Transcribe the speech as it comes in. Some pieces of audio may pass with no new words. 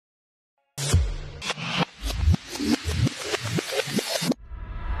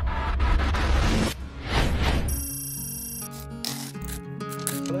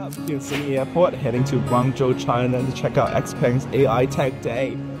in Sydney Airport, heading to Guangzhou, China to check out Xpeng's AI Tech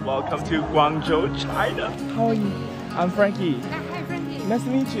Day. Welcome to Guangzhou, China. How are you? I'm Frankie. Hi, Frankie. Nice to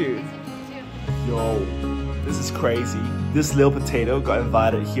meet you. Yo, this is crazy. This little potato got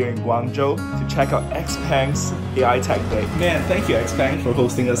invited here in Guangzhou to check out Xpeng's AI Tech Day. Man, thank you Xpeng for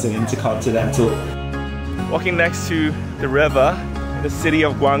hosting us in Intercontinental. Walking next to the river in the city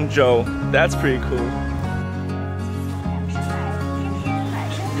of Guangzhou. That's pretty cool.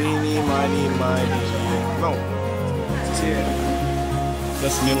 Mini. No.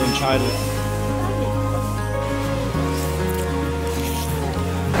 That's new in China.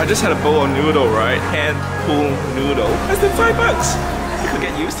 I just had a bowl of noodle, right? Hand pulled noodle. Less than $5. You could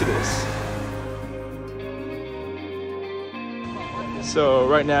get used to this. So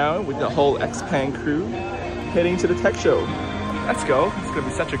right now, with the whole Xpeng crew, heading to the tech show. Let's go. It's gonna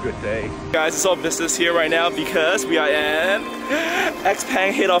be such a good day. Guys, it's all business here right now because we are in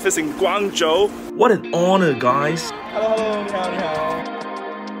Xpeng head office in Guangzhou. What an honor, guys. Hello, ni hao.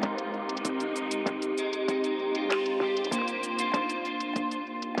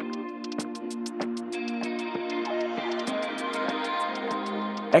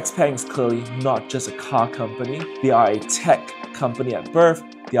 Xpeng is clearly not just a car company. They are a tech company at birth.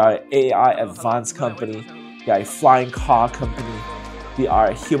 They are an AI advanced company. They are a flying car company. They are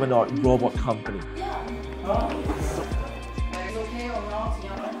a humanoid robot company.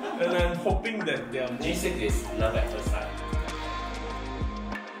 And I'm hoping that their G6 is love at first sight.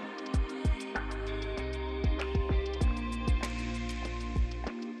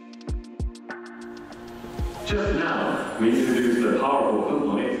 Just now, we introduced the powerful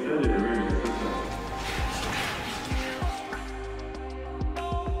Humanoid extended range system.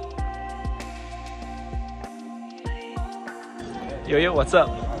 Yo, what's up?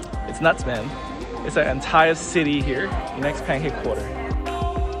 It's nuts, man. It's an entire city here in Xpeng headquarters.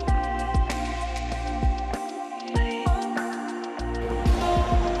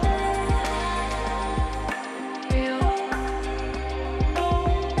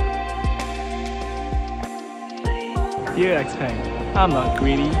 Here at Xpeng, I'm not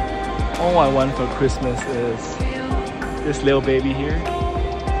greedy. All I want for Christmas is this little baby here.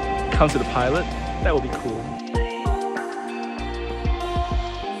 Come to the pilot. That would be cool.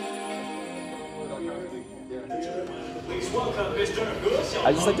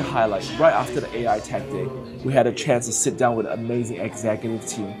 I'd just like to highlight, right after the AI Tech Day, we had a chance to sit down with an amazing executive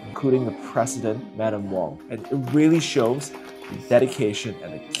team, including the president, Madam Wong. And it really shows the dedication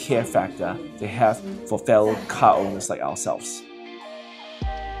and the care factor they have for fellow car owners like ourselves.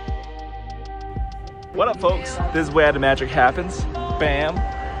 What up, folks? This is where the magic happens. Bam!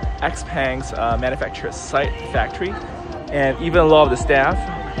 Xpeng's manufacturer site factory. And even a lot of the staff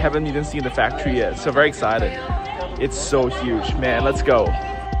haven't even seen the factory yet, so very excited. It's so huge, man, let's go.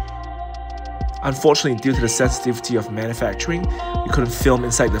 Unfortunately, due to the sensitivity of manufacturing, we couldn't film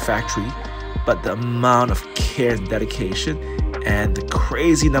inside the factory, but the amount of care and dedication and the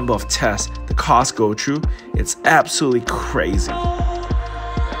crazy number of tests the cars go through, it's absolutely crazy.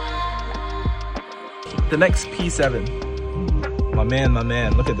 The next P7. My man,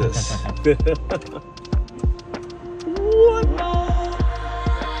 look at this. What?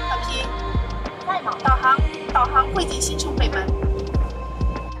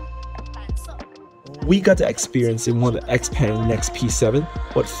 We got to experience in one of the Xpeng Next P7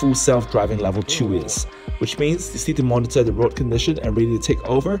 what full self-driving level 2 is, which means you need to monitor the road condition and ready to take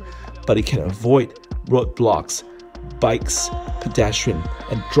over, but it can avoid roadblocks, bikes, pedestrian,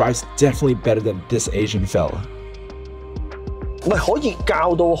 and drives definitely better than this Asian fella. 喂，可以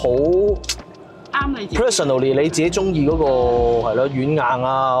教到好 personally 你自己中意嗰個係咯軟硬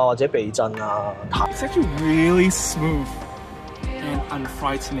啊或者避震啊。It's actually really smooth and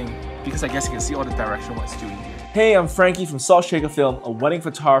unfrightening because I guess you can see all the direction what it's doing here. Hey, I'm Frankie from Salt Shaker Film, a wedding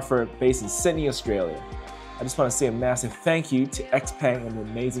photographer based in Sydney, Australia. I just want to say a massive thank you to Xpeng and the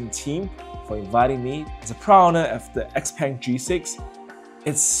amazing team for inviting me. As a proud owner of the Xpeng G6,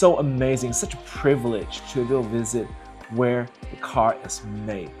 it's so amazing, such a privilege to go visit where the car is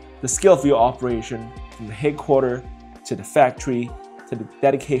made. The scale of your operation, from the headquarters to the factory to the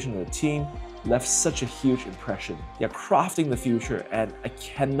dedication of the team, left such a huge impression. They're crafting the future, and I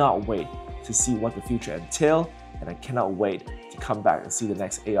cannot wait to see what the future entails, and I cannot wait to come back and see the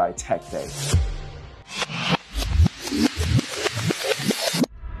next AI Tech Day.